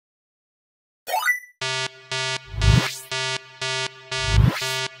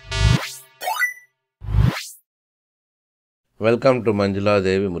Welcome to Manjula,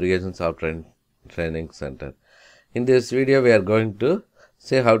 Dhevi, Murugesan Software Training Center. In this video, we are going to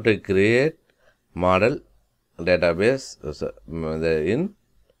see how to create model database in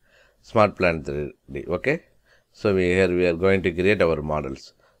SmartPlant 3D. Okay, so here we are going to create our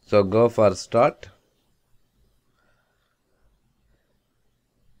models. So go for Start,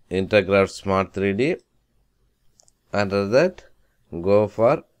 Integrate Smart 3D. Under that, go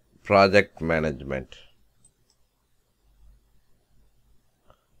for Project Management.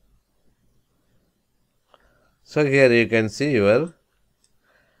 So here you can see your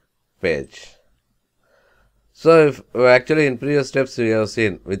page. So if actually in previous steps we have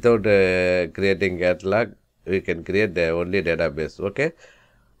seen without creating catalog, we can create only database. Okay,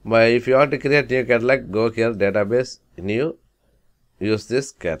 but if you want to create new catalog, go here database, new, use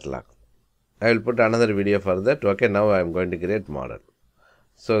this catalog. I will put another video for that. Okay, now I am going to create model.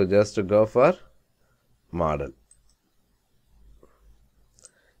 So just go for model.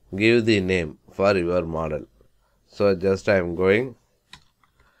 Give the name for your model. So just I am going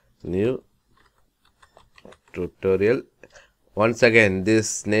new tutorial. Once again,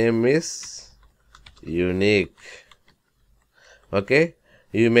 this name is unique. Okay,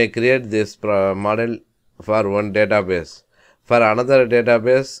 you may create this model for one database. For another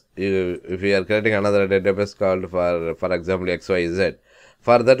database, if you are creating another database called for example XYZ,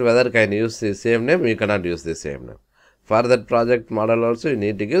 for that whether can use the same name, you cannot use the same name. For that project model also, you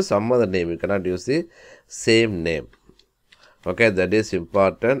need to give some other name. You cannot use the same name. Okay, that is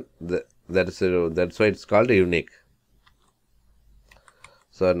important. That's why it's called unique.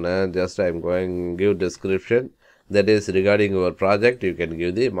 So now just I am going to give description. That is regarding your project. You can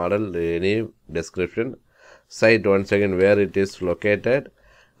give the model any description. Site once again where it is located,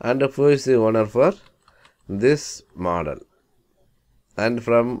 and who is the owner for this model. And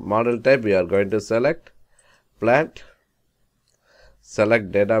from model type, we are going to select plant.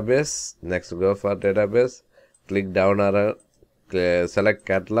 Select database, next go for database, click down arrow, select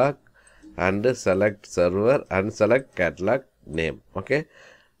catalog and select server and select catalog name. Okay,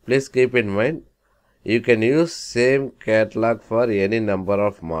 please keep in mind you can use same catalog for any number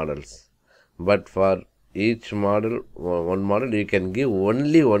of models, but for each model, one model, you can give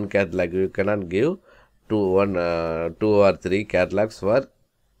only one catalog. You cannot give two or three catalogs for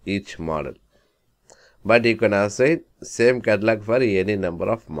each model. But you can assign same catalog for any number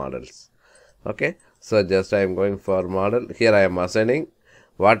of models. Okay, so just I am going for model. Here I am assigning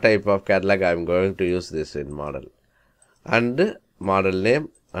what type of catalog I am going to use this in model, and model name,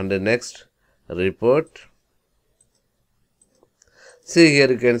 and next report. See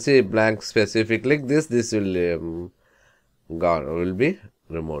here you can see blank specific like this will will be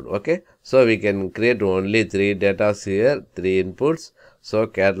removed. Okay, so we can create only three data here, three inputs. So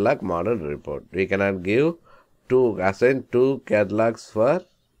catalog, model, report. We cannot give assign two catalogs for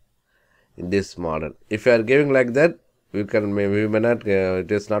this model. If you are giving like that, we may not.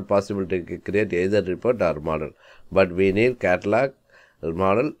 It is not possible to create either report or model. But we need catalog,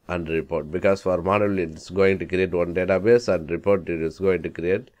 model, and report, because for model it is going to create one database, and report it is going to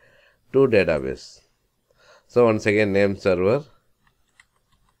create two database. So once again, name server,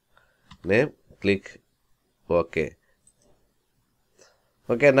 name, click OK.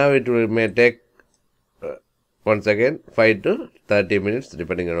 Okay, now it may take once again 5 to 30 minutes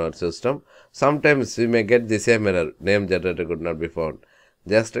depending on our system. Sometimes we may get the same error, name generator could not be found.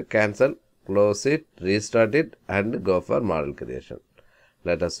 Just cancel, close it, restart it, and go for model creation.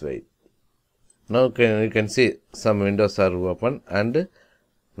 Let us wait. Now you can see some windows are open and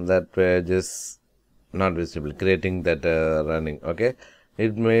that page is not visible, creating that running. Okay,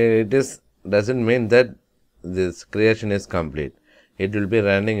 doesn't mean that this creation is complete. It will be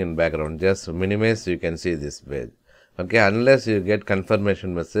running in background. Just minimize, you can see this page. Okay, unless you get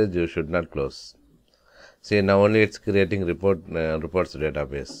confirmation message, you should not close. See, now only it's creating reports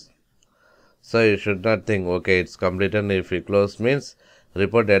database. So you should not think, okay, it's completed. And if you close means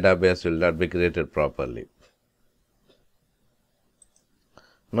report database will not be created properly.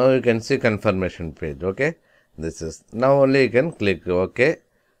 Now you can see confirmation page. Okay, this is now only you can click OK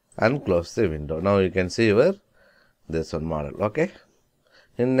and close the window. Now you can see your this one model. Okay,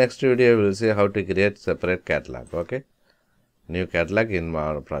 in next video we will see how to create separate catalog. Okay, new catalog in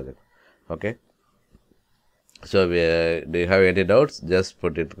our project. Okay, so do you have any doubts, just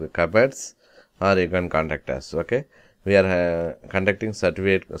put it in the comments or you can contact us. Okay, we are conducting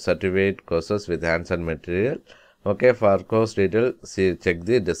certificate courses with hands-on material. Okay, for course detail, check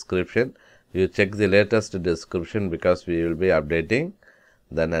the description. You check the latest description, because we will be updating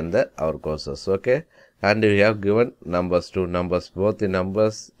then and our courses. Okay, and we have given numbers, two numbers, both the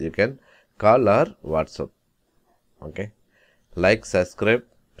numbers you can call or WhatsApp. Okay, Like, subscribe,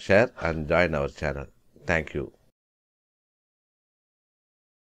 share and join our channel. Thank you.